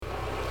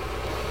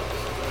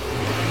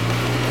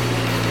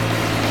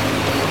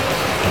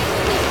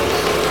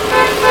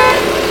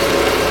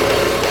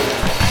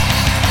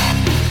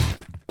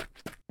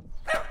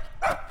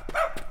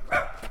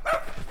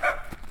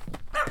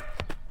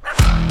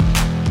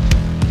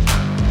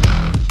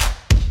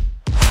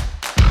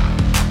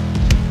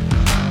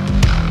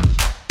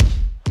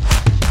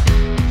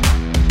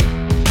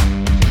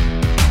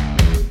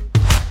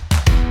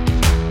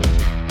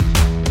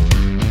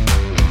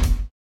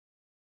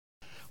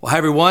Hi,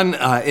 everyone.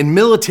 In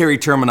military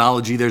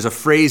terminology, there's a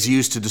phrase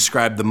used to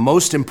describe the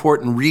most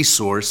important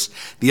resource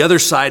the other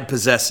side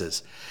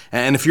possesses.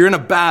 And if you're in a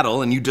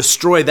battle and you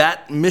destroy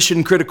that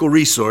mission-critical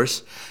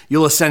resource,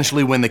 you'll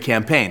essentially win the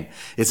campaign.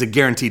 It's a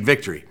guaranteed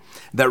victory.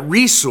 That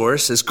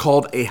resource is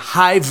called a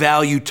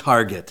high-value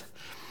target.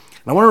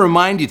 And I want to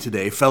remind you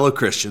today, fellow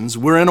Christians,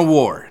 we're in a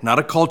war, not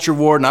a culture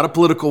war, not a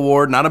political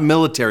war, not a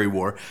military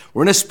war.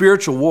 We're in a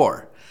spiritual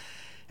war.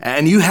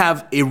 And you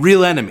have a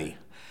real enemy.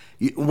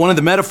 One of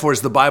the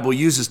metaphors the Bible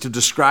uses to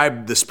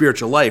describe the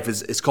spiritual life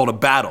is called a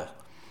battle.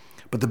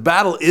 But the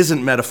battle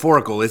isn't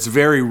metaphorical, it's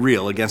very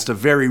real against a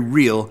very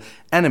real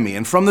enemy.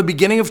 And from the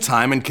beginning of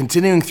time and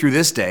continuing through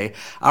this day,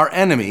 our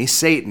enemy,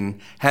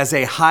 Satan, has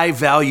a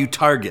high-value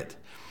target.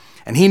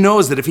 And he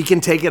knows that if he can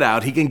take it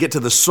out, he can get to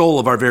the soul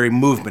of our very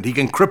movement. He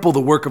can cripple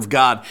the work of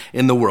God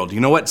in the world.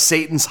 You know what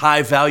Satan's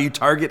high-value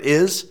target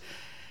is?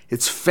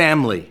 It's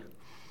family.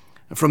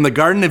 From the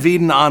Garden of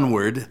Eden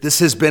onward, this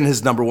has been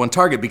his number one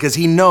target because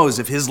he knows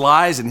if his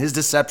lies and his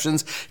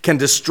deceptions can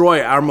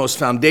destroy our most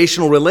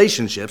foundational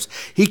relationships,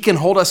 he can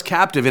hold us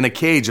captive in a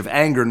cage of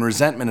anger and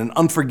resentment and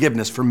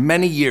unforgiveness for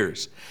many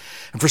years.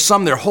 And for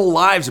some, their whole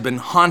lives have been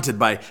haunted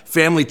by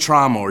family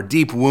trauma or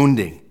deep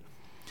wounding.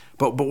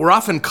 But we're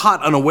often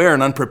caught unaware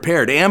and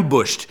unprepared,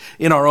 ambushed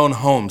in our own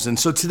homes. And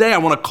so today I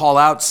want to call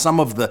out some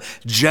of the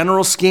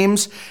general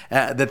schemes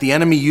that the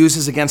enemy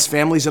uses against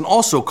families and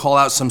also call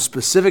out some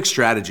specific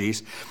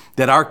strategies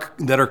that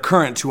are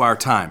current to our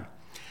time.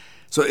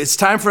 So it's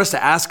time for us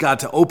to ask God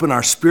to open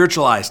our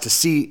spiritual eyes to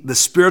see the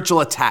spiritual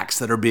attacks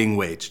that are being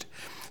waged.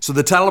 So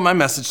the title of my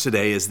message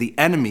today is The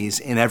Enemies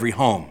in Every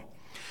Home.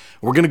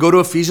 We're going to go to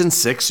Ephesians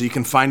 6 so you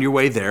can find your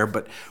way there,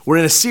 but we're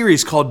in a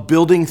series called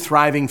Building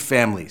Thriving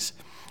Families.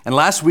 And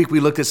last week,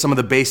 we looked at some of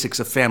the basics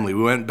of family.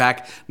 We went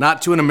back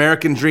not to an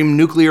American dream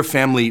nuclear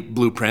family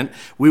blueprint.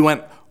 We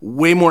went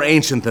way more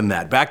ancient than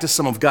that, back to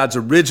some of God's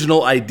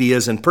original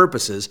ideas and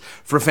purposes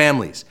for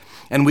families.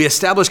 And we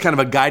established kind of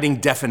a guiding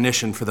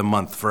definition for the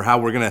month for how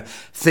we're going to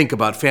think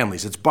about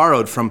families. It's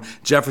borrowed from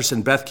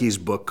Jefferson Bethke's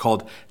book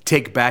called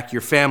Take Back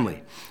Your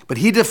Family. But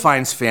he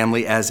defines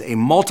family as a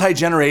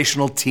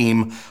multi-generational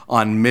team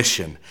on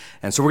mission.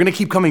 And so we're going to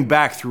keep coming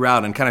back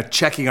throughout and kind of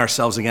checking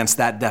ourselves against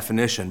that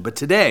definition. But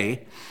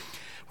today,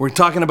 we're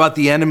talking about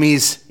the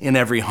enemies in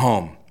every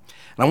home.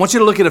 And I want you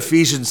to look at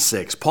Ephesians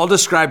 6. Paul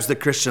describes the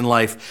Christian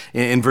life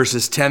in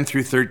verses 10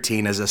 through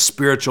 13 as a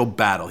spiritual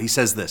battle. He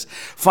says this,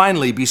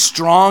 "Finally, be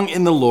strong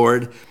in the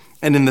Lord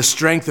and in the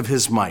strength of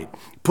his might.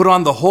 Put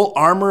on the whole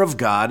armor of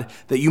God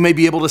that you may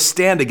be able to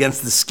stand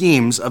against the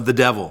schemes of the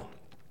devil.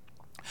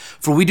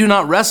 For we do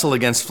not wrestle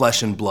against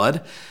flesh and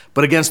blood,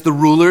 but against the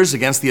rulers,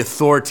 against the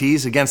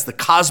authorities, against the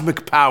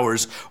cosmic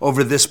powers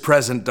over this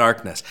present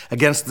darkness,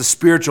 against the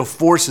spiritual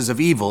forces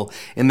of evil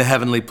in the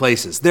heavenly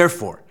places.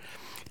 Therefore,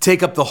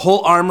 take up the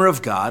whole armor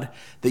of God,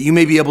 that you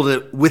may be able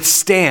to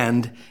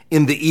withstand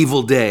in the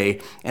evil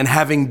day, and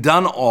having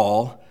done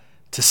all,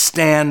 to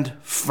stand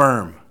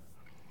firm."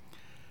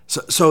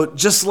 So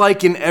just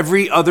like in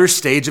every other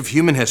stage of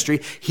human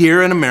history,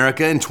 here in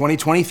America in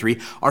 2023,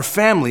 our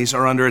families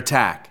are under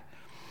attack.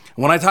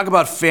 When I talk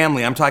about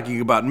family, I'm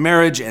talking about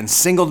marriage and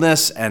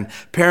singleness and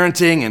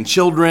parenting and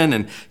children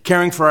and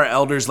caring for our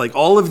elders. Like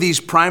all of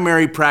these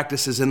primary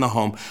practices in the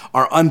home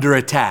are under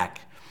attack.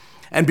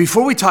 And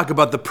before we talk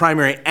about the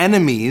primary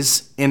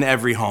enemies in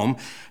every home,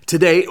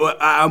 today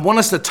I want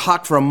us to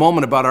talk for a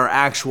moment about our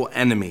actual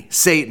enemy,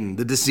 Satan,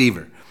 the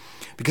deceiver.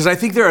 Because I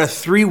think there are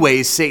three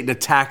ways Satan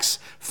attacks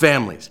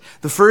families.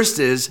 The first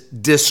is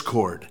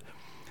discord.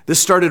 This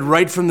started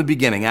right from the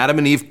beginning, Adam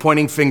and Eve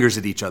pointing fingers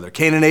at each other,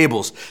 Cain and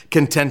Abel's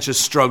contentious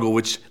struggle,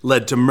 which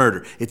led to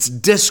murder. It's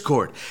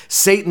discord.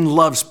 Satan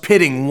loves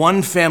pitting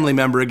one family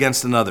member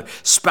against another,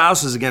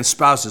 spouses against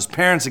spouses,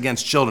 parents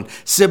against children,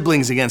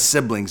 siblings against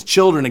siblings,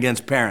 children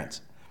against parents.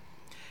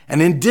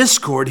 And in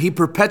discord, he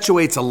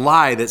perpetuates a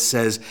lie that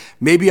says,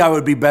 maybe I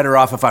would be better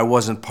off if I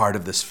wasn't part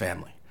of this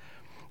family.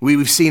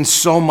 We've seen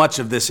so much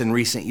of this in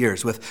recent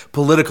years with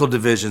political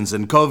divisions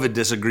and COVID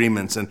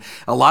disagreements, and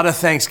a lot of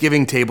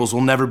Thanksgiving tables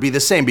will never be the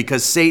same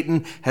because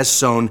Satan has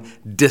sown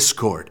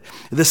discord.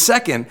 The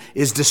second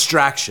is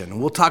distraction.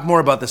 We'll talk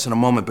more about this in a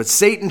moment, but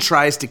Satan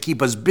tries to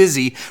keep us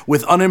busy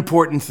with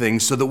unimportant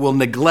things so that we'll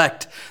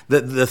neglect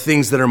the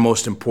things that are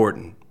most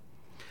important,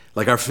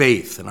 like our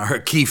faith and our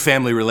key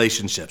family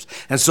relationships.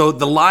 And so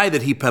the lie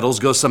that he peddles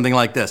goes something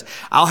like this: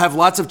 I'll have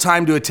lots of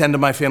time to attend to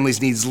my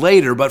family's needs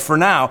later, but for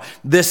now,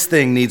 this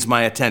thing needs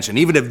my attention,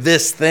 even if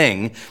this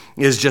thing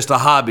is just a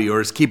hobby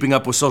or is keeping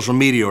up with social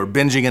media or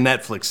binging a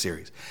Netflix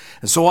series.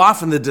 And so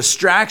often the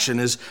distraction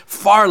is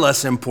far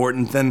less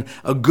important than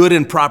a good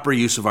and proper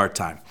use of our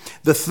time.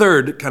 The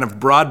third kind of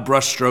broad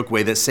brushstroke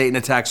way that Satan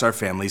attacks our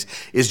families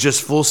is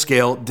just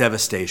full-scale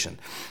devastation.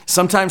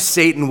 Sometimes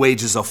Satan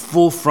wages a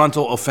full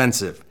frontal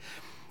offensive.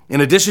 In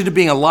addition to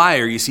being a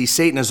liar, you see,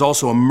 Satan is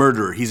also a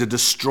murderer. He's a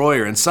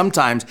destroyer, and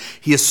sometimes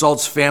he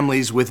assaults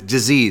families with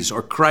disease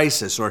or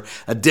crisis or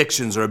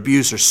addictions or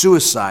abuse or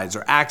suicides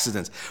or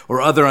accidents or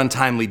other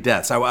untimely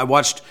deaths. I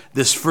watched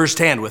this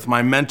firsthand with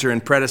my mentor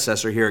and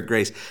predecessor here at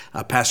Grace,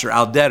 Pastor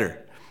Al Detter.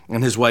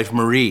 and his wife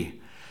Marie.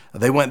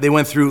 They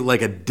went through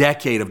like a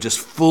decade of just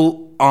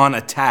full-on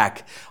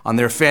attack on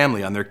their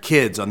family, on their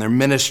kids, on their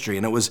ministry,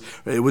 and it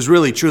was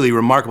really, truly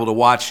remarkable to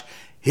watch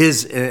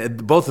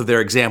both of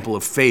their example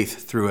of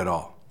faith through it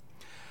all.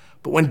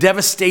 But when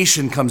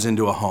devastation comes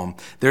into a home,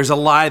 there's a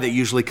lie that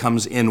usually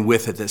comes in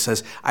with it that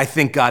says, I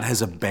think God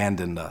has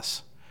abandoned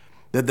us.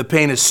 That the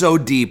pain is so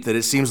deep that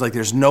it seems like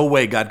there's no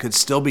way God could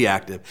still be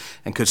active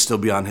and could still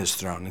be on his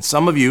throne. And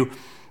some of you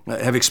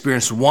have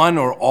experienced one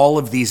or all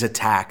of these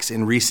attacks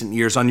in recent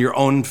years on your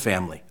own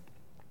family.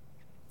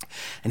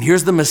 And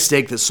here's the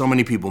mistake that so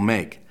many people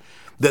make.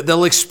 That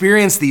they'll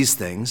experience these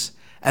things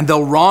and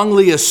they'll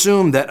wrongly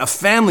assume that a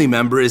family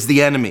member is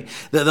the enemy.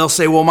 That they'll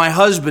say, well, my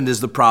husband is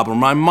the problem.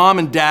 My mom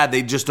and dad,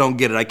 they just don't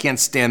get it. I can't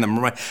stand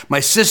them.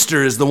 My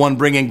sister is the one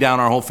bringing down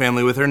our whole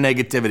family with her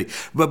negativity.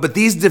 But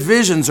these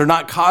divisions are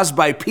not caused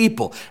by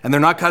people, and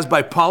they're not caused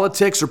by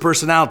politics or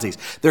personalities.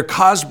 They're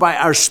caused by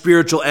our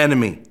spiritual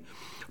enemy.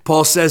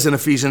 Paul says in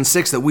Ephesians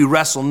 6 that we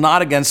wrestle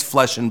not against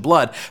flesh and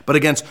blood, but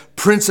against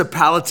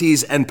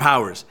principalities and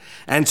powers.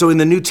 And so in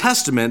the New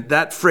Testament,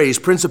 that phrase,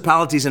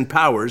 principalities and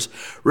powers,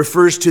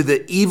 refers to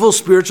the evil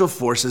spiritual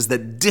forces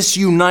that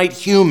disunite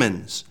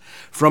humans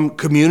from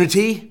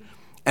community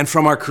and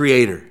from our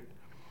Creator.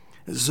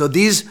 So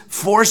these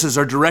forces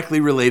are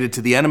directly related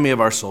to the enemy of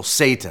our soul,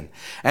 Satan.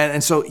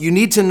 And so you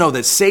need to know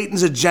that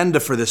Satan's agenda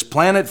for this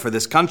planet, for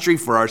this country,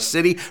 for our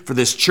city, for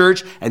this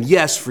church, and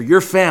yes, for your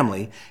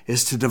family,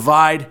 is to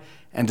divide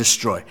and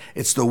destroy.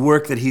 It's the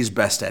work that he's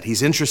best at.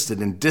 He's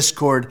interested in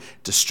discord,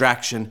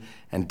 distraction,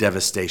 and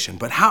devastation.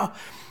 But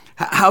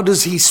how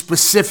does he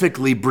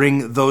specifically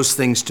bring those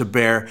things to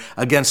bear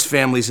against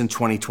families in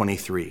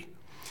 2023?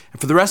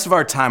 And for the rest of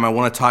our time, I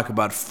want to talk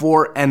about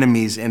 4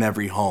 enemies in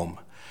every home.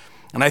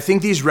 And I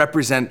think these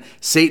represent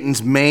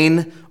Satan's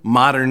main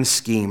modern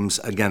schemes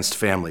against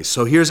families.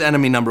 So here's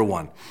enemy number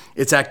 1.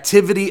 It's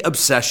activity,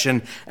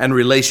 obsession, and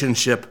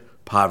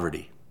relationship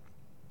poverty.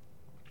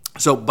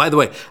 So, by the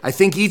way, I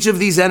think each of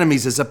these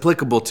enemies is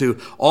applicable to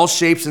all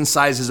shapes and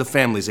sizes of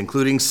families,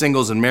 including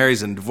singles and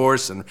marrieds and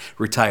divorce and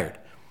retired.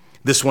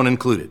 This one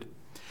included.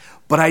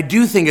 But I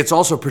do think it's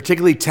also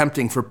particularly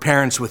tempting for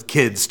parents with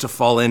kids to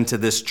fall into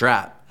this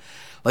trap.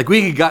 Like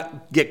we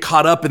could get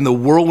caught up in the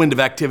whirlwind of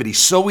activity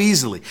so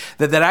easily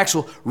that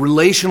actual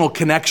relational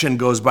connection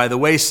goes by the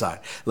wayside.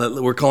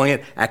 We're calling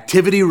it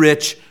activity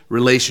rich,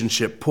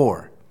 relationship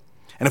poor.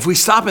 And if we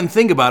stop and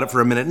think about it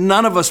for a minute,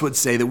 none of us would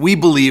say that we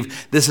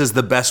believe this is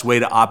the best way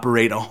to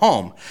operate a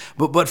home.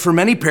 But for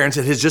many parents,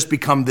 it has just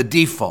become the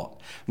default.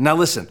 Now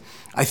listen,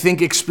 I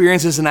think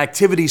experiences and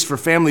activities for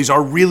families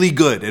are really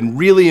good and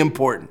really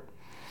important.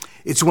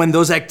 It's when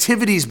those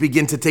activities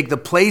begin to take the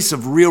place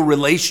of real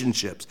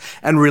relationships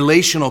and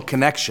relational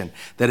connection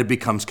that it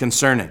becomes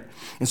concerning.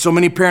 And so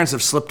many parents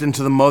have slipped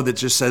into the mode that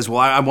just says, well,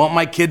 I want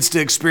my kids to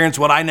experience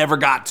what I never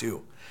got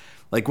to.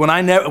 Like when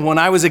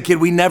I was a kid,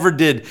 we never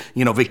did,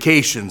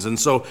 vacations. And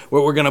so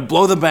we're going to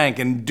blow the bank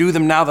and do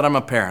them now that I'm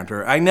a parent.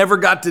 Or I never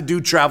got to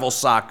do travel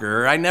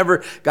soccer. Or I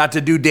never got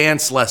to do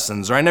dance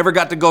lessons. Or I never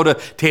got to go to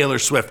Taylor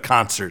Swift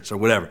concerts or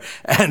whatever.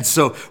 And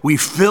so we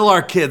fill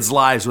our kids'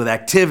 lives with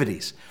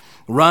activities,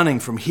 running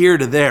from here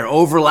to there,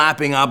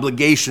 overlapping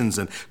obligations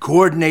and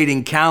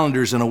coordinating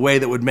calendars in a way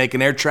that would make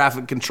an air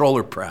traffic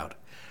controller proud.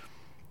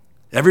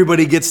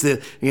 Everybody gets to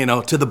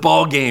the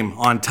ball game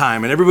on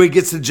time, and everybody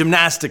gets to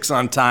gymnastics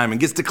on time, and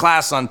gets to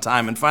class on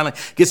time, and finally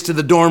gets to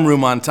the dorm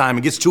room on time,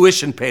 and gets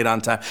tuition paid on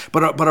time.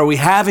 But are we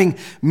having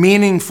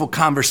meaningful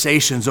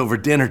conversations over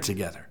dinner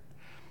together?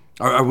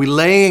 Are we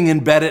laying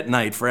in bed at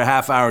night for a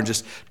half hour and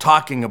just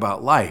talking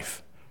about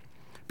life?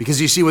 Because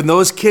you see, when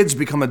those kids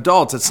become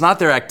adults, it's not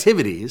their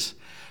activities,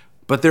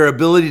 but their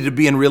ability to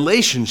be in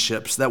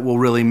relationships that will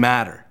really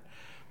matter.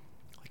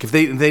 Like if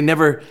they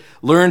never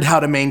learned how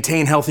to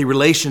maintain healthy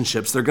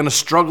relationships, they're going to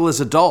struggle as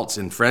adults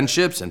in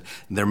friendships and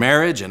in their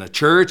marriage, in a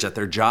church, at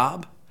their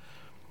job.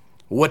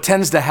 What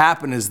tends to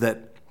happen is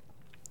that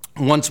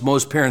once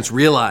most parents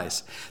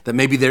realize that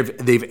maybe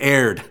they've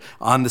erred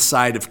on the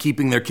side of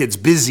keeping their kids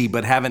busy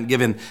but haven't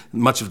given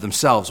much of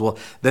themselves, well,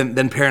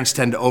 then parents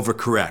tend to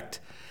overcorrect.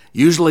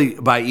 Usually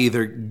by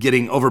either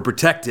getting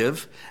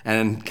overprotective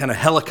and kind of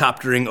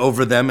helicoptering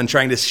over them and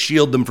trying to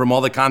shield them from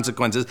all the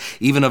consequences,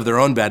 even of their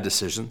own bad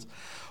decisions,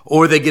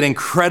 or they get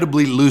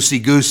incredibly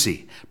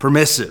loosey-goosey,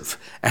 permissive,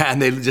 and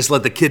they just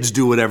let the kids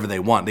do whatever they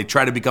want. They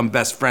try to become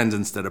best friends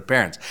instead of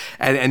parents.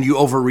 And you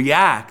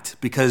overreact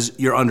because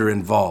you're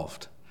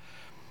under-involved.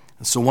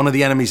 And so one of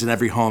the enemies in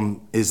every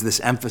home is this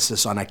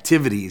emphasis on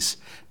activities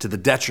to the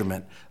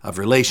detriment of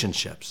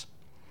relationships.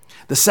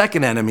 The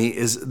second enemy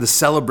is the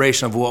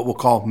celebration of what we'll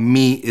call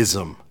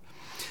me-ism.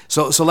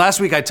 So last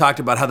week I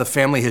talked about how the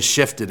family has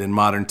shifted in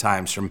modern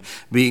times from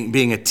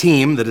being a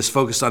team that is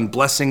focused on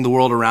blessing the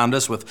world around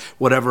us with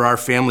whatever our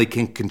family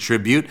can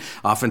contribute.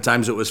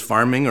 Oftentimes it was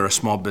farming or a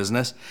small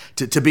business,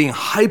 to being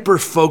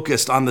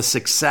hyper-focused on the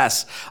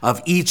success of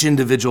each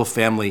individual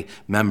family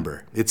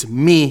member. It's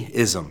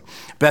me-ism.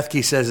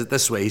 Bethke says it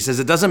this way. He says,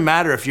 it doesn't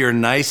matter if you're a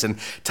nice and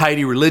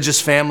tidy religious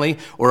family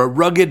or a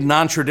rugged,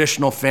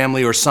 non-traditional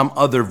family or some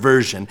other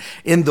version.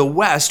 In the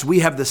West, we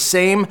have the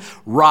same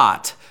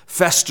rot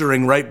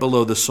festering right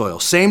below the soil.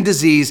 Same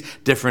disease,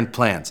 different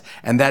plants.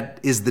 And that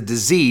is the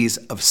disease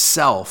of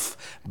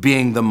self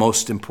being the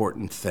most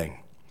important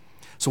thing.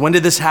 So when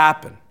did this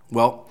happen?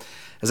 Well,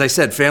 as I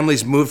said,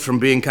 families moved from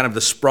being kind of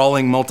the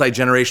sprawling,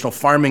 multi-generational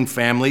farming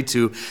family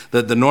to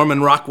the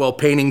Norman Rockwell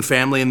painting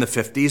family in the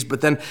 50s. But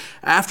then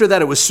after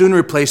that, it was soon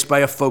replaced by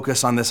a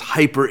focus on this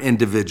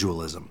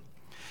hyper-individualism.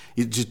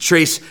 You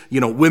trace,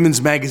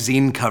 women's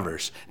magazine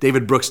covers.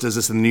 David Brooks does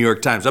this in the New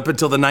York Times. Up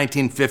until the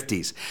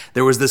 1950s,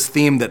 there was this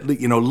theme that,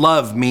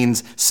 love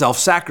means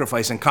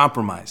self-sacrifice and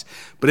compromise.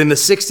 But in the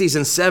 60s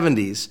and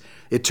 70s,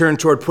 it turned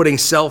toward putting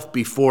self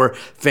before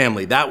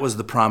family. That was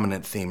the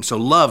prominent theme. So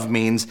love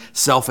means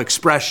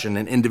self-expression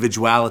and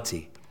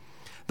individuality.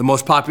 The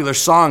most popular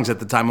songs at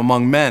the time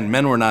among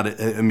men were not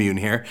immune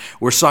here,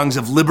 were songs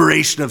of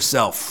liberation of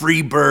self,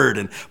 Free Bird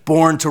and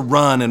Born to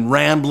Run and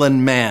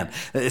Ramblin' Man.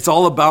 It's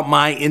all about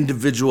my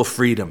individual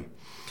freedom.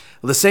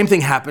 Well, the same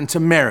thing happened to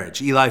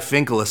marriage. Eli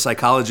Finkel, a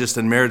psychologist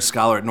and marriage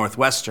scholar at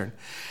Northwestern,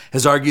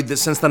 has argued that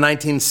since the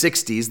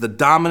 1960s, the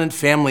dominant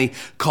family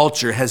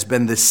culture has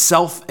been the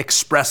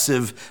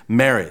self-expressive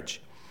marriage.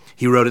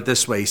 He wrote it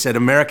this way. He said,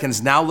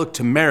 Americans now look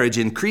to marriage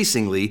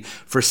increasingly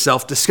for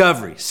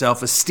self-discovery,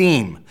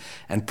 self-esteem,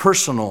 and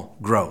personal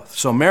growth.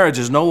 So marriage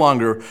is no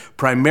longer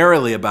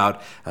primarily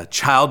about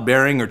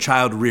childbearing or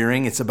child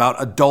rearing. It's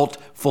about adult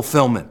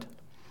fulfillment.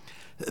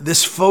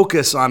 This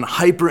focus on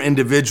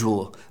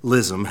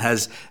hyper-individualism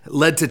has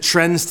led to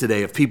trends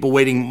today of people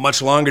waiting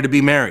much longer to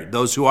be married.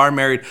 Those who are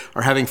married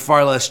are having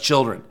far less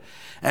children.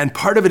 And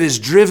part of it is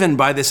driven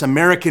by this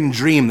American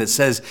dream that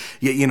says,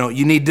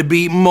 you need to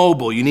be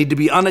mobile, you need to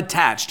be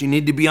unattached, you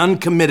need to be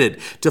uncommitted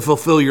to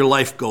fulfill your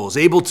life goals,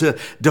 able to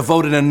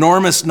devote an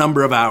enormous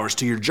number of hours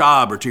to your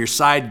job or to your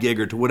side gig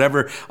or to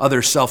whatever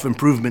other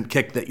self-improvement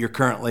kick that you're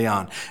currently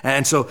on.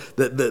 And so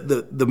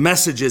the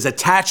message is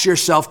attach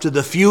yourself to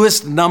the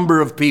fewest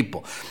number of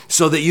people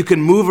so that you can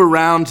move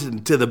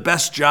around to the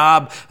best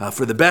job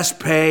for the best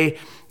pay,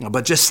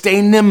 but just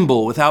stay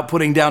nimble without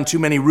putting down too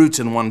many roots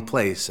in one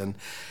place.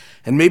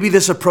 And maybe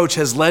this approach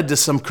has led to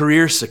some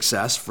career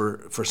success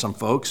for some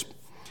folks,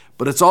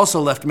 but it's also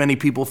left many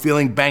people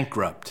feeling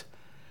bankrupt,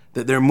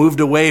 that they're moved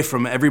away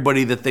from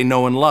everybody that they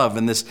know and love,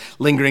 and this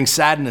lingering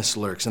sadness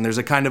lurks, and there's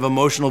a kind of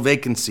emotional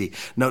vacancy,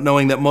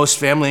 knowing that most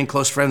family and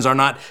close friends are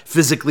not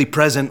physically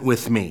present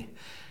with me,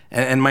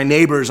 and my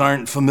neighbors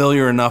aren't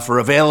familiar enough or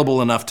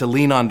available enough to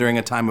lean on during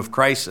a time of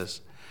crisis.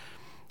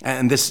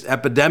 And this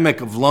epidemic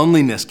of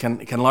loneliness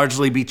can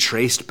largely be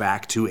traced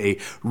back to a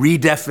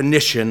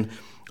redefinition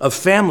of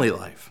family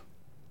life.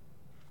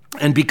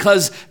 And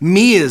because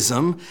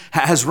me-ism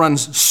has run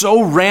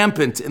so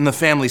rampant in the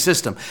family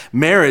system,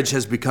 marriage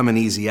has become an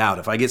easy out.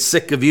 If I get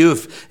sick of you,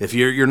 if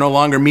you're no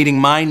longer meeting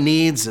my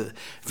needs,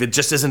 if it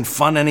just isn't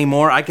fun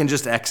anymore, I can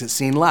just exit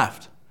scene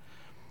left.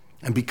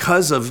 And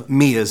because of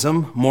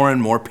me-ism, more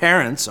and more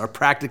parents are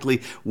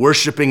practically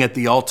worshiping at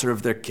the altar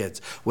of their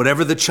kids.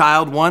 Whatever the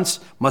child wants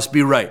must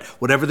be right.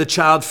 Whatever the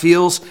child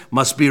feels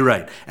must be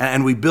right.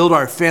 And we build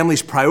our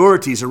family's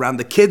priorities around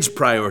the kids'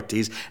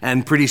 priorities,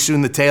 and pretty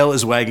soon the tail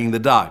is wagging the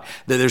dog.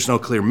 There's no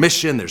clear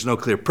mission, there's no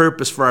clear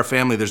purpose for our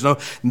family, there's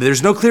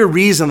no clear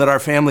reason that our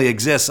family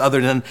exists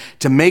other than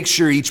to make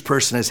sure each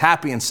person is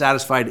happy and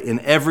satisfied in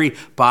every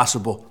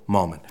possible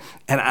moment.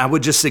 And I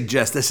would just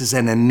suggest this is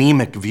an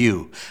anemic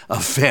view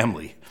of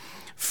family,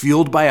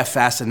 fueled by a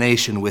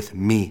fascination with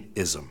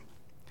me-ism.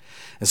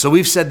 And so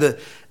we've said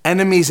the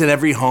enemies in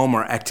every home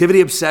are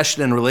activity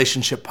obsession and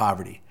relationship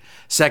poverty.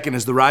 Second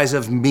is the rise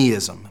of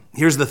me-ism.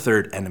 Here's the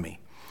third enemy.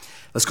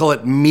 Let's call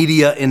it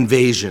media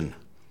invasion.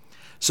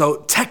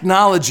 So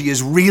technology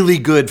is really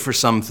good for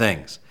some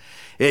things.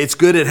 It's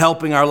good at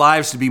helping our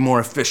lives to be more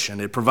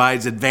efficient. It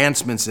provides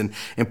advancements in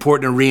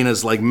important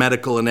arenas like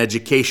medical and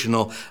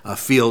educational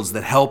fields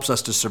that helps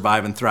us to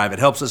survive and thrive. It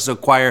helps us to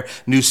acquire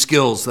new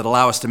skills that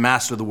allow us to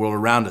master the world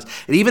around us.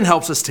 It even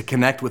helps us to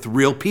connect with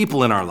real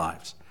people in our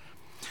lives.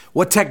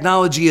 What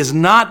technology is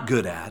not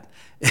good at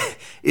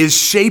is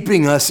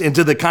shaping us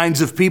into the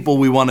kinds of people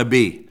we want to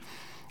be.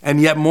 And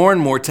yet more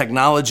and more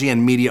technology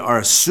and media are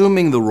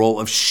assuming the role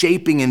of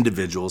shaping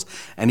individuals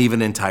and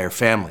even entire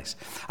families.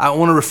 I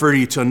want to refer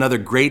you to another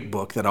great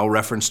book that I'll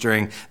reference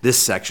during this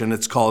section.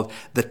 It's called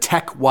The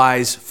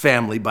Tech-Wise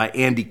Family by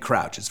Andy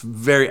Crouch. It's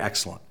very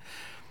excellent.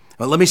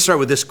 But let me start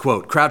with this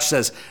quote. Crouch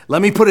says,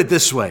 "Let me put it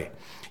this way.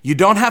 You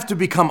don't have to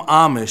become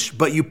Amish,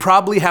 but you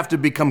probably have to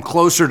become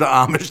closer to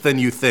Amish than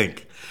you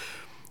think."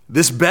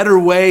 This better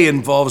way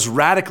involves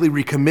radically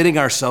recommitting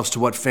ourselves to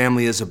what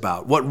family is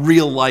about, what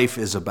real life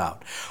is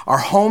about. Our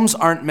homes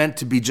aren't meant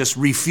to be just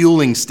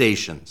refueling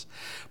stations,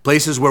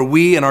 places where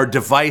we and our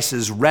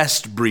devices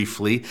rest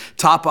briefly,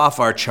 top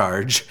off our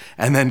charge,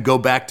 and then go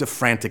back to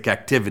frantic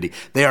activity.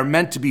 They are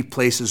meant to be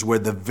places where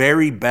the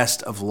very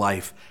best of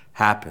life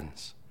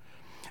happens.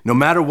 No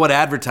matter what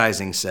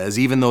advertising says,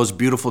 even those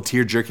beautiful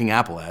tear-jerking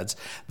Apple ads,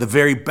 the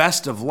very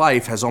best of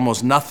life has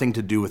almost nothing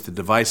to do with the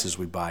devices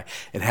we buy.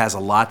 It has a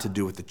lot to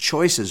do with the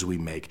choices we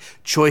make,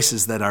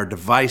 choices that our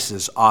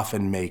devices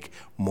often make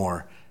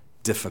more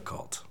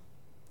difficult.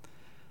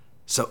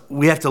 So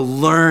we have to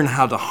learn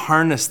how to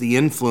harness the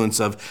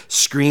influence of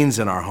screens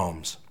in our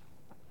homes.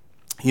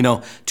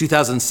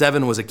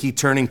 2007 was a key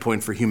turning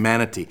point for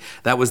humanity.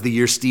 That was the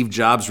year Steve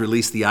Jobs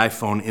released the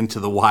iPhone into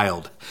the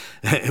wild.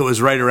 It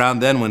was right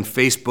around then when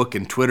Facebook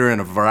and Twitter and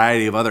a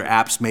variety of other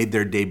apps made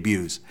their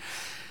debuts.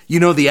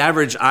 The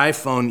average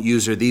iPhone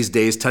user these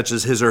days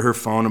touches his or her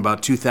phone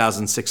about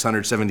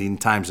 2,617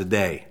 times a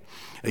day.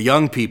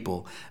 Young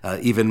people,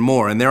 even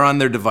more, and they're on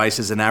their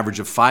devices an average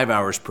of 5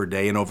 hours per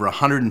day in over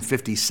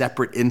 150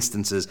 separate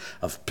instances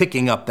of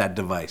picking up that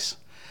device.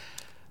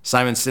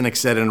 Simon Sinek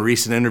said in a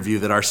recent interview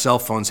that our cell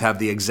phones have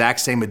the exact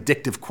same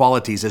addictive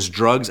qualities as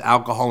drugs,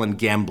 alcohol, and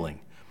gambling.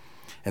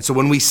 And so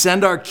when we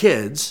send our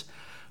kids,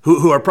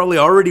 who are probably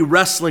already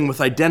wrestling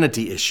with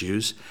identity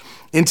issues,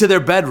 into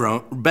their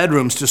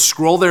bedrooms to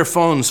scroll their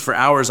phones for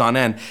hours on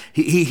end,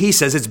 he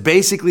says it's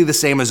basically the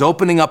same as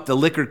opening up the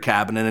liquor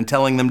cabinet and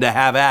telling them to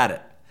have at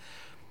it.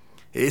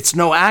 It's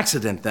no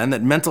accident, then,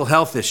 that mental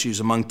health issues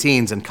among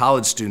teens and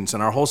college students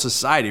and our whole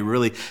society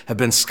really have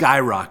been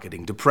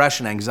skyrocketing.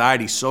 Depression,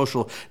 anxiety,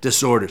 social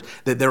disorders,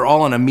 that they're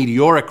all on a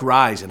meteoric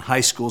rise in high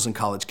schools and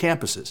college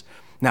campuses.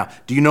 Now,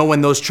 do you know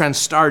when those trends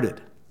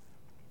started?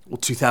 Well,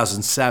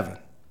 2007.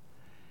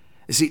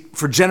 You see,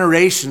 for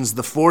generations,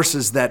 the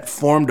forces that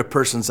formed a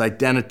person's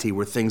identity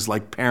were things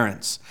like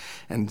parents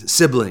and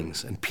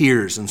siblings and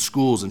peers and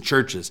schools and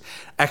churches,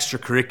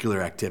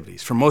 extracurricular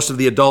activities. For most of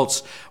the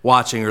adults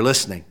watching or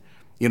listening,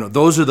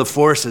 those are the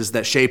forces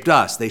that shaped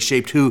us. They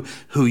shaped who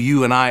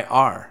you and I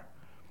are.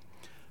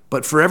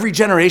 But for every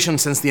generation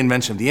since the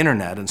invention of the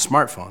internet and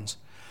smartphones,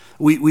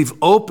 we've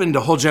opened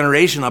a whole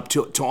generation up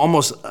to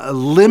almost a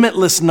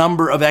limitless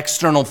number of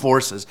external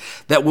forces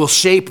that will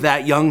shape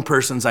that young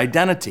person's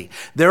identity.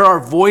 There are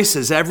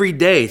voices every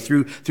day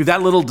through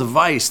that little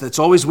device that's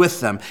always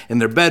with them in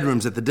their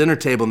bedrooms, at the dinner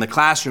table, in the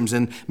classrooms,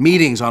 in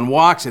meetings, on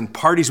walks, in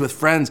parties with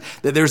friends.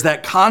 That there's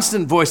that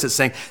constant voice that's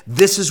saying,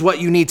 this is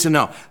what you need to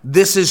know.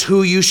 This is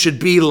who you should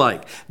be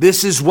like.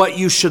 This is what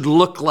you should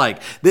look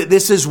like.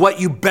 This is what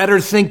you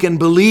better think and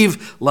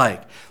believe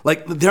like.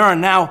 Like there are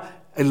now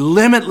a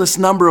limitless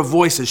number of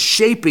voices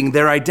shaping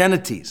their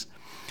identities.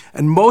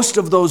 And most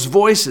of those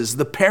voices,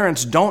 the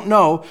parents don't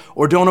know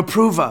or don't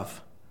approve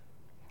of.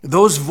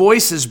 Those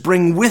voices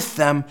bring with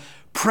them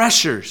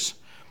pressures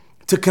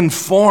to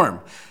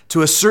conform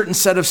to a certain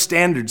set of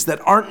standards that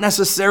aren't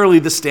necessarily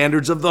the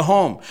standards of the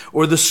home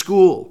or the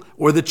school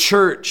or the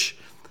church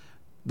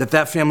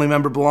that family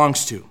member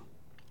belongs to.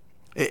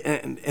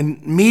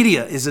 And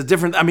media is a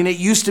different, it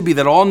used to be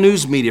that all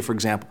news media, for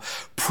example,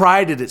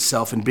 prided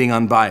itself in being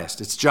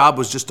unbiased. Its job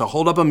was just to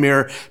hold up a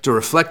mirror to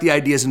reflect the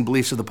ideas and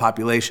beliefs of the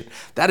population.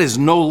 That is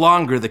no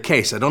longer the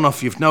case. I don't know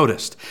if you've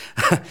noticed.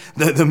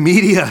 The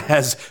media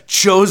has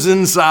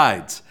chosen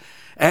sides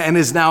and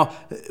is now,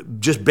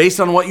 just based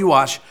on what you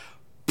watch,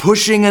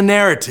 pushing a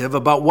narrative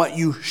about what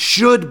you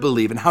should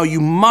believe and how you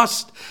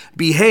must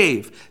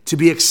behave to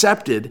be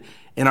accepted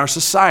in our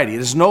society. It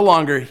is no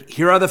longer,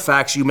 here are the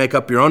facts, you make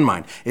up your own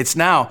mind. It's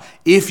now,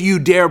 if you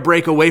dare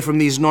break away from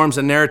these norms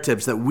and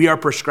narratives that we are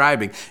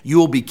prescribing, you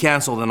will be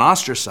canceled and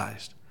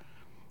ostracized.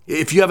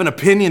 If you have an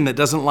opinion that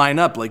doesn't line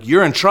up,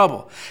 you're in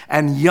trouble.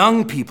 And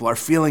young people are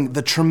feeling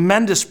the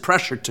tremendous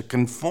pressure to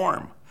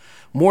conform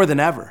more than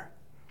ever.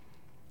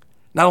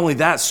 Not only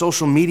that,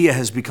 social media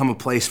has become a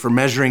place for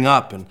measuring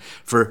up and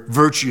for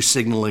virtue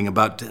signaling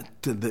about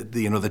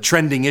the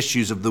trending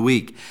issues of the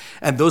week.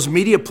 And those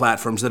media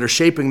platforms that are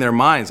shaping their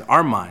minds,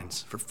 our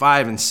minds, for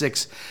 5 and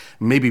 6,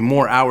 maybe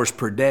more hours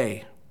per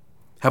day,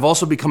 have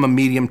also become a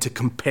medium to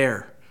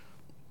compare.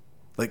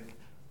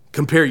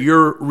 Compare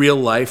your real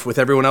life with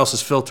everyone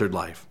else's filtered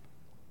life.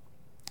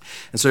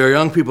 And so our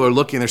young people are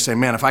looking, they're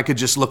saying, man, if I could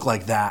just look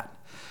like that,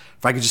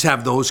 if I could just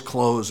have those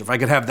clothes, if I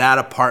could have that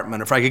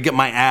apartment, or if I could get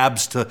my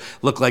abs to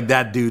look like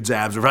that dude's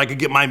abs, or if I could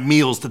get my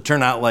meals to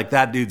turn out like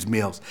that dude's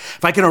meals,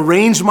 if I can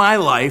arrange my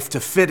life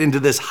to fit into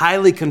this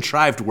highly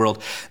contrived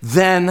world,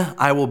 then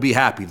I will be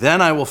happy.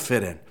 Then I will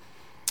fit in.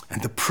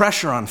 And the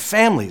pressure on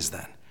families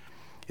then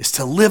is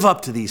to live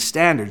up to these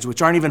standards,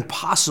 which aren't even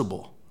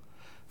possible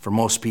for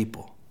most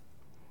people.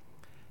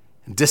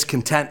 And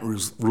discontent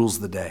rules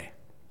the day.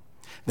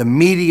 The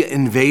media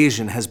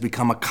invasion has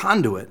become a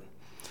conduit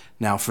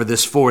now for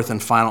this fourth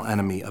and final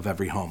enemy of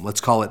every home. Let's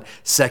call it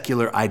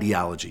secular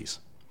ideologies.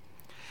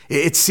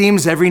 It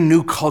seems every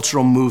new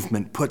cultural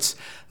movement puts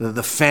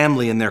the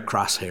family in their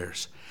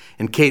crosshairs.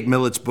 In Kate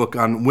Millett's book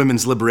on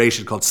women's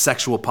liberation called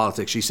Sexual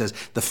Politics, she says,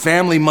 the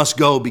family must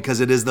go because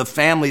it is the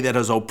family that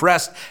has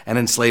oppressed and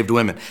enslaved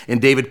women. In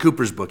David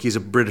Cooper's book, he's a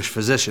British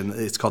physician,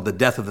 it's called The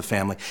Death of the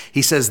Family,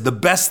 he says the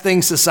best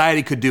thing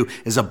society could do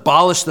is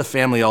abolish the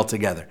family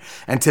altogether.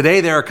 And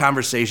today there are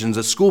conversations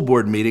at school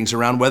board meetings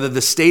around whether the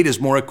state is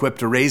more equipped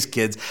to raise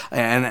kids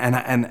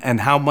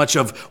and how much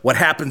of what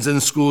happens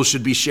in schools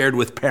should be shared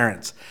with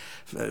parents.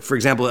 For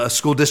example, a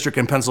school district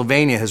in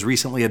Pennsylvania has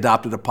recently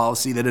adopted a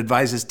policy that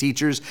advises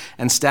teachers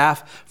and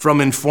staff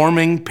from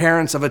informing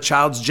parents of a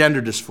child's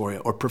gender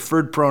dysphoria or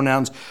preferred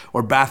pronouns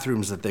or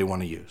bathrooms that they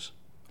want to use.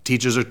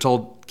 Teachers are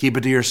told, keep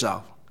it to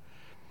yourself.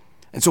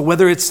 And so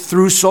whether it's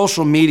through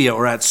social media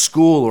or at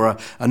school or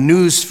a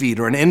news feed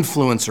or an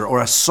influencer or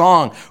a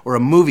song or a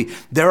movie,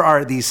 there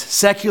are these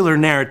secular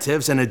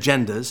narratives and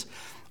agendas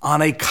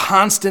on a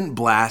constant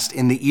blast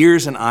in the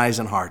ears and eyes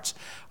and hearts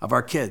of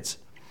our kids.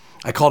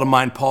 I call to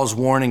mind Paul's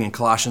warning in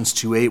Colossians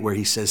 2:8 where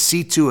he says,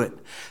 see to it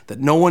that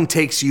no one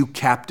takes you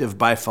captive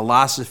by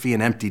philosophy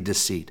and empty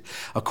deceit,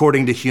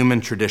 according to human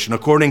tradition,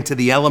 according to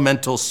the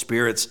elemental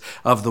spirits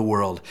of the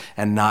world,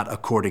 and not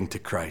according to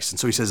Christ. And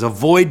so he says,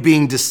 avoid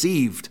being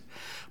deceived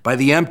by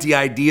the empty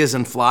ideas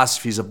and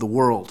philosophies of the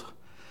world.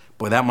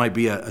 Boy, that might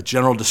be a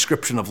general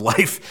description of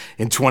life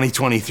in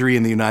 2023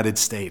 in the United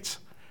States.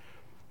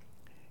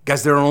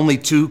 Guys, there are only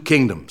two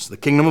kingdoms, the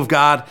kingdom of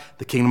God,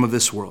 the kingdom of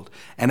this world.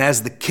 And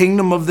as the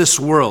kingdom of this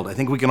world, I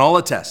think we can all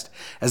attest,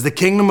 as the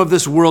kingdom of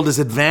this world is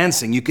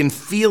advancing, you can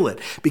feel it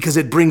because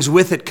it brings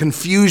with it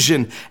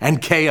confusion and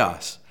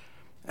chaos.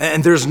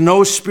 And there's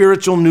no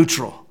spiritual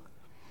neutral.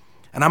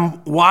 And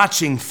I'm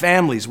watching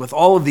families with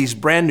all of these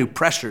brand new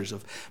pressures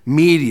of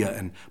media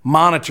and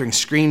monitoring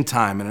screen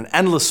time and an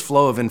endless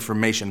flow of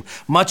information,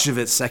 much of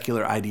it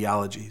secular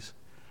ideologies.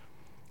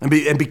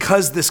 And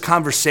because this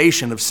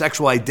conversation of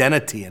sexual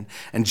identity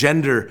and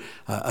gender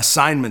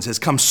assignments has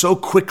come so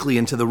quickly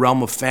into the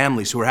realm of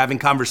families who are having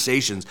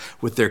conversations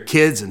with their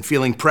kids and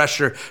feeling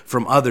pressure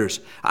from others,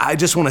 I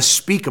just want to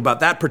speak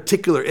about that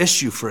particular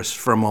issue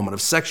for a moment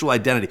of sexual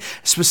identity,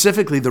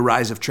 specifically the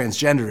rise of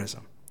transgenderism,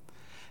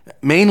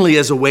 mainly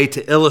as a way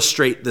to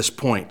illustrate this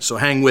point. So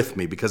hang with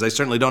me because I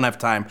certainly don't have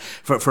time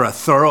for a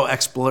thorough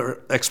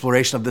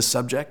exploration of this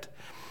subject,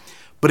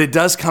 but it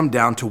does come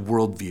down to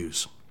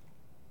worldviews.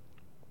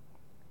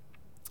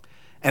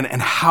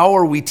 And how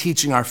are we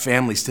teaching our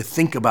families to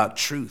think about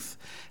truth,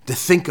 to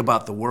think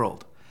about the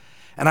world?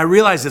 And I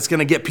realize it's going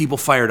to get people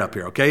fired up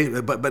here, okay?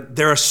 But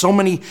there are so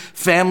many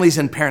families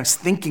and parents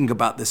thinking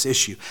about this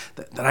issue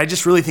that I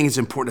just really think it's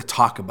important to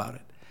talk about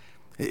it.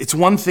 It's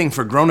one thing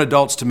for grown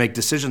adults to make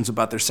decisions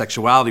about their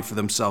sexuality for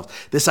themselves.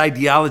 This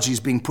ideology is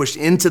being pushed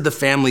into the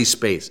family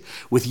space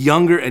with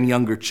younger and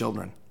younger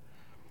children.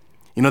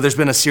 You know, there's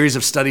been a series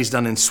of studies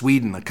done in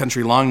Sweden, a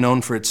country long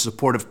known for its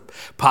supportive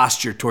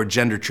posture toward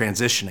gender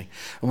transitioning.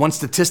 And one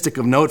statistic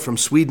of note from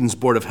Sweden's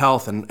Board of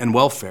Health and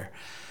Welfare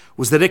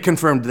was that it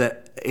confirmed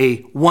that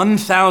a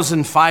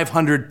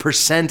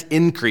 1,500%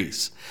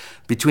 increase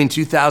between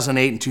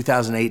 2008 and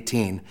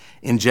 2018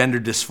 in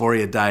gender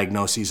dysphoria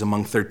diagnoses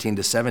among 13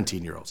 to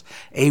 17-year-olds.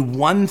 A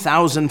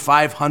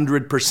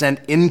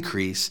 1,500%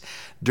 increase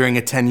during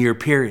a 10-year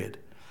period.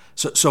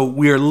 So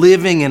we are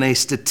living in a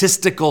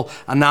statistical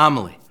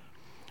anomaly.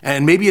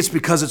 And maybe it's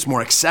because it's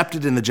more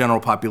accepted in the general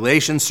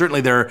population.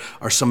 Certainly there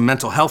are some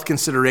mental health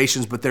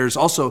considerations, but there's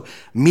also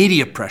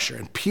media pressure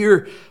and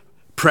peer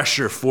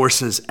pressure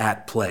forces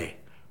at play.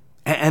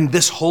 And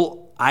this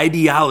whole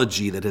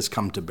ideology that has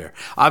come to bear.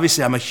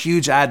 Obviously, I'm a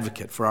huge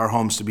advocate for our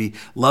homes to be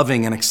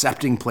loving and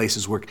accepting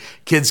places where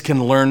kids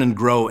can learn and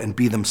grow and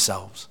be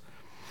themselves.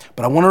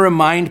 But I want to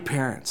remind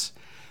parents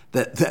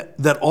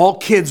that all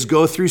kids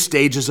go through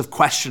stages of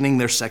questioning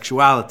their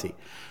sexuality.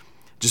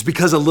 Just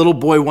because a little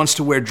boy wants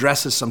to wear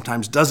dresses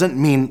sometimes doesn't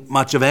mean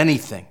much of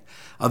anything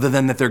other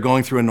than that they're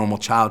going through a normal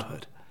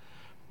childhood.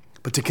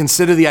 But to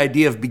consider the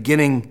idea of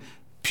beginning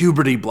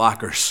puberty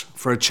blockers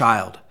for a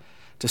child,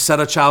 to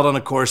set a child on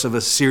a course of a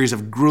series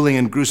of grueling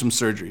and gruesome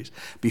surgeries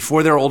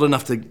before they're old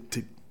enough to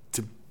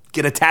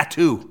get a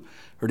tattoo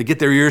or to get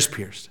their ears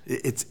pierced,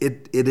 it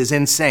is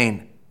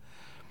insane.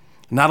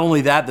 Not only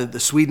that, the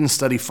Sweden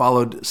study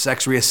followed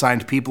sex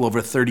reassigned people over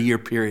a 30-year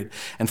period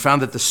and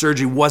found that the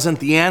surgery wasn't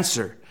the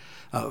answer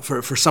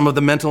for some of the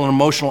mental and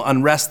emotional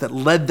unrest that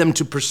led them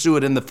to pursue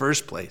it in the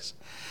first place.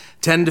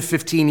 10 to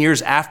 15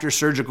 years after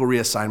surgical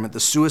reassignment, the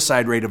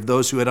suicide rate of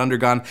those who had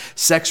undergone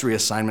sex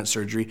reassignment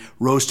surgery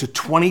rose to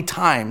 20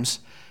 times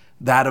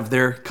that of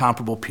their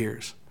comparable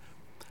peers.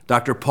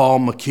 Dr.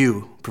 Paul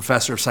McHugh,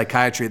 professor of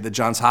psychiatry at the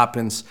Johns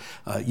Hopkins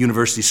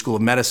University School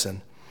of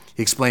Medicine,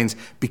 he explains,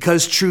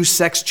 because true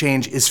sex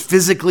change is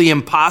physically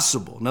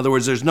impossible, in other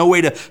words, there's no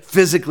way to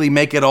physically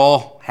make it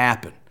all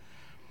happen,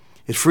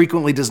 it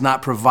frequently does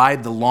not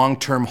provide the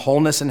long-term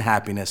wholeness and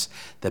happiness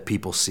that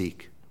people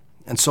seek.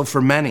 And so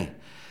for many,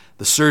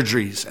 the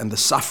surgeries and the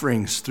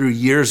sufferings through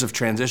years of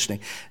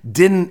transitioning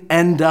didn't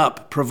end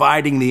up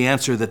providing the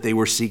answer that they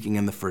were seeking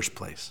in the first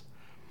place.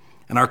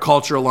 And our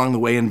culture along the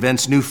way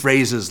invents new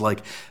phrases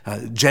like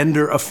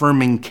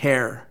gender-affirming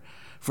care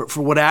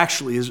for what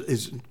actually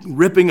is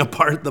ripping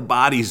apart the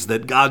bodies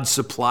that God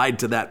supplied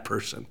to that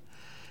person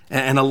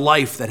and a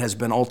life that has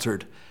been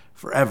altered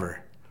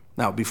forever.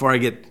 Now, before I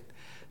get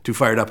too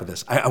fired up at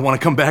this, I want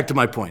to come back to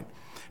my point,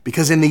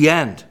 because in the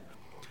end,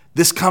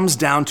 this comes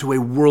down to a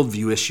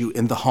worldview issue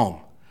in the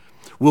home.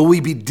 Will we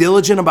be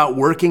diligent about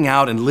working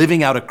out and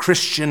living out a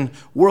Christian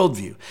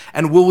worldview?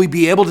 And will we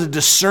be able to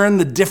discern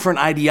the different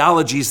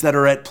ideologies that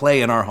are at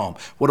play in our home?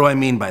 What do I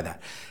mean by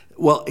that?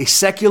 Well, a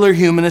secular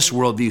humanist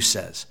worldview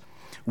says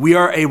we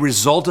are a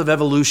result of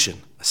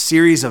evolution, a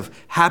series of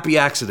happy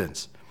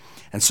accidents.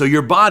 And so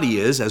your body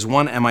is, as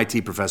one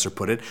MIT professor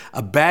put it,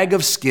 a bag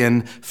of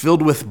skin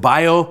filled with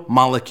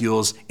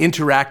biomolecules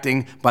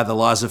interacting by the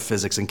laws of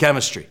physics and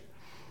chemistry.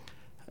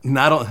 Isn't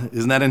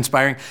that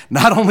inspiring?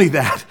 Not only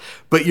that,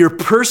 but your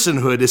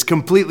personhood is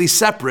completely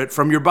separate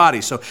from your body.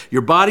 So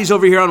your body's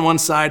over here on one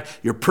side,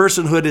 your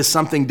personhood is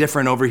something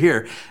different over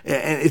here.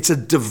 And it's a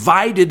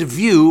divided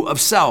view of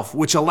self,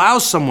 which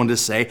allows someone to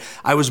say,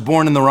 I was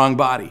born in the wrong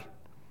body.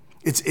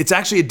 It's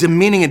actually a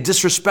demeaning and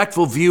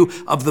disrespectful view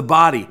of the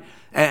body,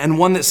 and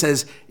one that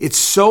says, it's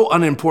so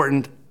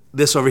unimportant,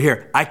 this over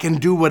here, I can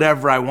do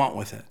whatever I want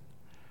with it.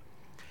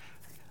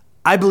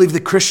 I believe the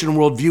Christian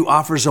worldview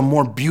offers a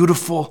more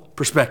beautiful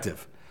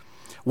perspective,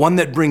 one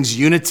that brings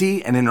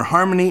unity and inner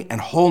harmony and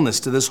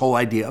wholeness to this whole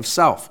idea of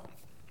self.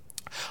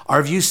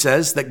 Our view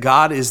says that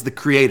God is the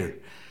creator,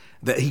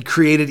 that he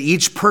created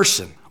each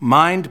person,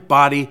 mind,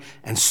 body,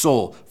 and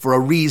soul for a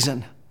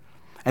reason.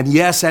 And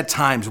yes, at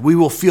times we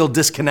will feel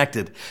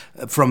disconnected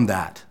from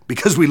that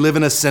because we live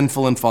in a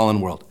sinful and fallen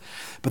world.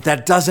 But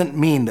that doesn't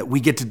mean that we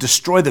get to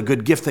destroy the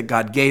good gift that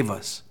God gave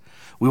us.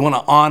 We want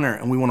to honor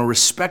and we want to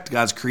respect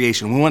God's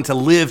creation. We want to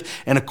live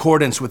in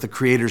accordance with the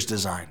Creator's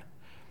design.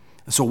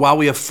 And so while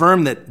we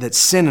affirm that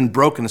sin and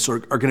brokenness are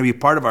going to be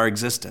part of our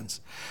existence,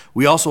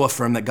 we also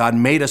affirm that God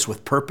made us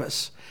with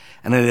purpose,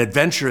 and an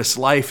adventurous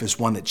life is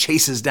one that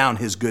chases down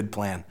his good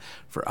plan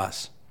for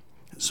us.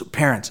 So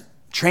parents,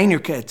 train your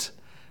kids,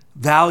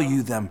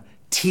 value them,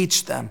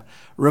 teach them,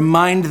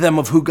 remind them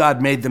of who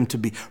God made them to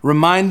be.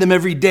 Remind them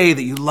every day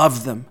that you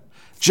love them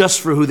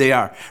just for who they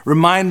are.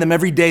 Remind them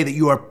every day that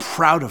you are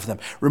proud of them.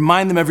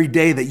 Remind them every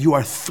day that you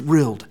are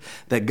thrilled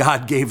that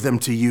God gave them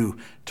to you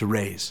to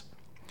raise.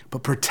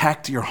 But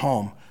protect your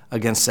home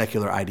against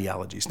secular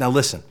ideologies. Now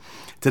listen,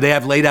 today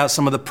I've laid out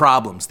some of the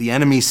problems, the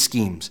enemy's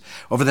schemes.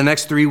 Over the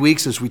next 3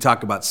 weeks, as we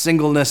talk about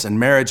singleness and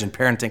marriage and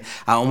parenting,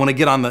 I want to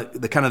get on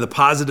the kind of the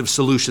positive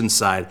solution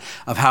side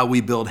of how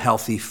we build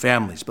healthy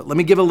families. But let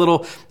me give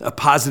a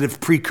positive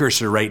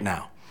precursor right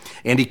now.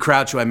 Andy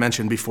Crouch, who I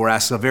mentioned before,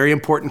 asks a very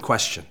important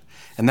question.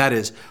 And that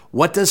is,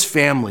 what does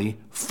family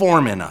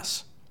form in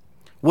us?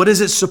 What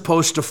is it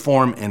supposed to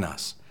form in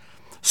us?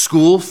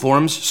 School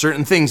forms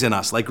certain things in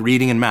us, like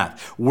reading and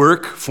math.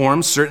 Work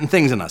forms certain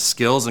things in us,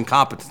 skills and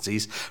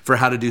competencies for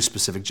how to do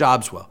specific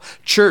jobs well.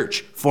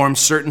 Church forms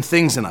certain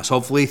things in us,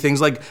 hopefully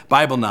things like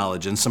Bible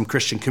knowledge and some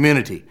Christian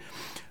community.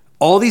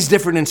 All these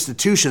different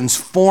institutions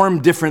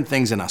form different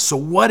things in us. So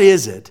what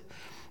is it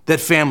that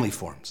family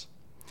forms?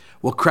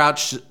 Well,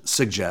 Crouch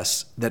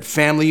suggests that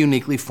family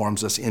uniquely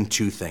forms us in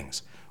two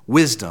things: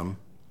 wisdom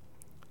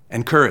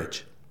and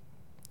courage.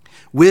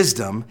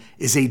 Wisdom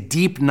is a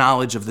deep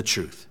knowledge of the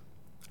truth.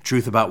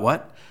 Truth about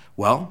what?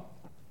 Well,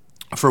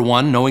 for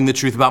one, knowing the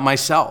truth about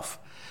myself.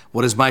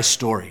 What is my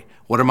story?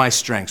 What are my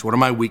strengths? What are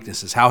my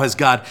weaknesses? How has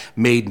God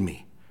made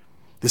me?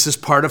 This is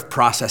part of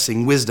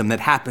processing wisdom that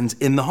happens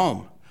in the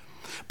home.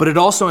 But it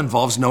also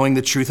involves knowing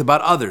the truth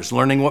about others,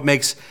 learning what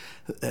matters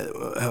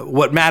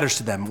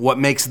to them, what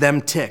makes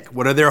them tick,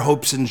 what are their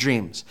hopes and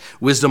dreams.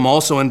 Wisdom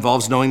also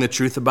involves knowing the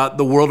truth about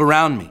the world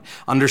around me,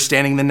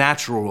 understanding the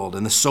natural world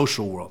and the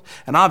social world.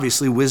 And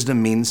obviously,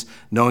 wisdom means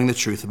knowing the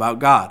truth about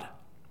God.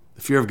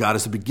 The fear of God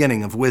is the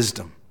beginning of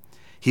wisdom.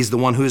 He's the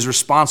one who is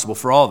responsible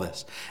for all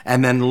this.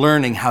 And then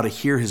learning how to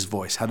hear his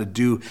voice, how to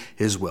do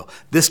his will.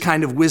 This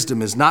kind of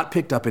wisdom is not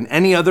picked up in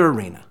any other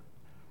arena.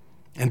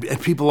 And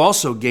people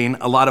also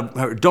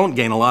don't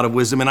gain a lot of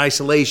wisdom in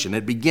isolation.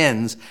 It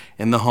begins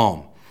in the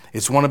home.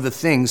 It's one of the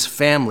things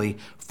family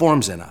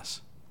forms in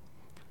us.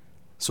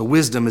 So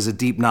wisdom is a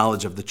deep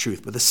knowledge of the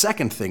truth. But the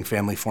second thing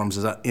family forms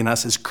in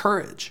us is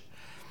courage.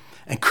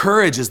 And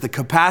courage is the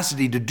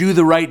capacity to do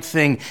the right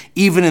thing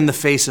even in the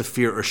face of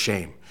fear or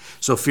shame.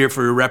 So fear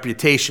for your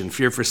reputation,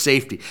 fear for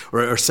safety,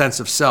 or sense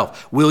of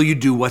self. Will you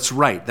do what's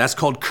right? That's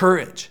called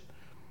courage.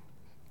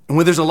 And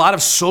when there's a lot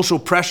of social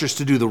pressures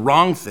to do the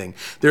wrong thing,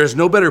 there is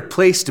no better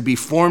place to be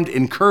formed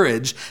in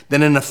courage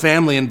than in a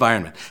family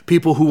environment.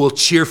 People who will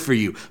cheer for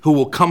you, who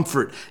will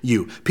comfort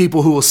you,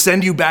 people who will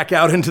send you back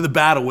out into the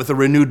battle with a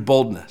renewed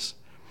boldness.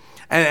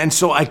 And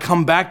so I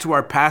come back to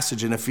our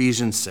passage in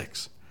Ephesians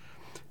 6.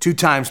 2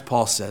 times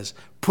Paul says,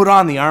 put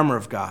on the armor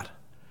of God.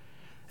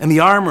 And the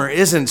armor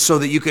isn't so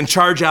that you can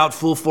charge out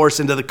full force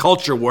into the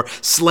culture war,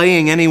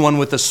 slaying anyone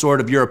with the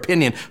sword of your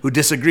opinion who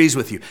disagrees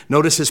with you.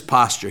 Notice his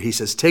posture. He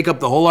says, take up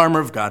the whole armor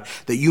of God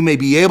that you may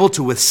be able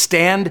to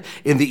withstand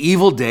in the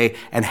evil day,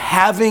 and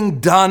having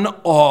done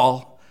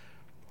all,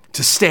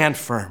 to stand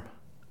firm.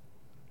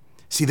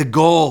 See, the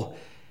goal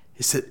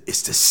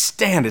is to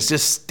stand. It's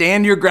just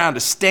stand your ground, to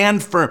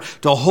stand firm,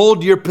 to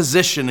hold your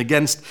position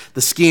against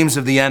the schemes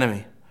of the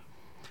enemy.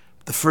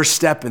 The first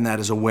step in that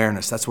is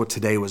awareness. That's what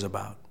today was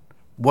about.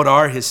 What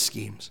are his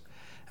schemes?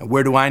 And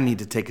where do I need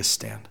to take a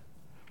stand?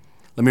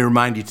 Let me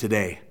remind you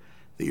today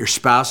that your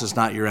spouse is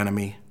not your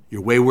enemy.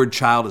 Your wayward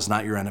child is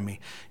not your enemy.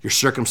 Your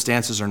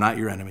circumstances are not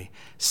your enemy.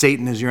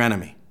 Satan is your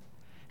enemy.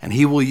 And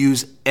he will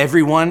use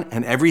everyone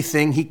and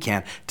everything he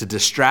can to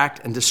distract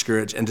and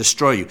discourage and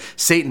destroy you.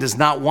 Satan does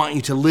not want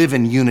you to live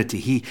in unity.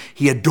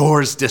 He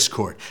adores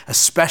discord,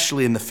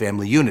 especially in the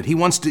family unit. He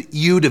wants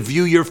you to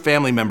view your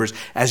family members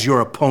as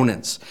your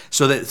opponents,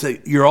 so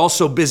that you're all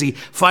so busy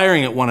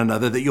firing at one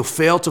another that you'll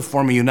fail to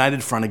form a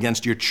united front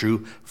against your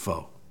true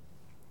foe.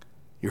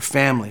 Your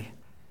family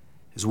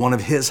is one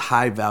of his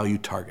high-value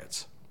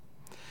targets.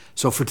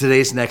 So for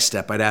today's next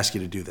step, I'd ask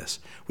you to do this.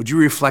 Would you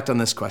reflect on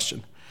this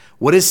question?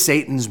 What is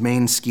Satan's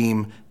main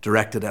scheme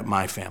directed at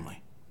my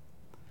family?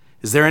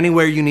 Is there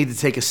anywhere you need to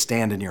take a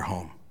stand in your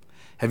home?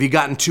 Have you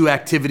gotten too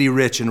activity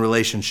rich and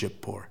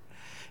relationship poor?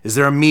 Is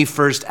there a me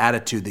first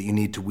attitude that you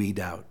need to weed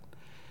out?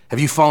 Have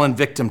you fallen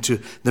victim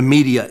to the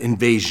media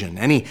invasion?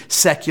 Any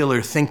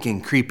secular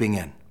thinking creeping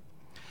in?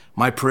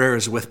 My prayer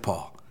is with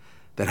Paul,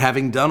 that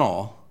having done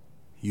all,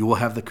 you will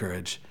have the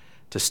courage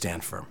to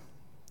stand firm.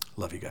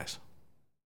 Love you guys.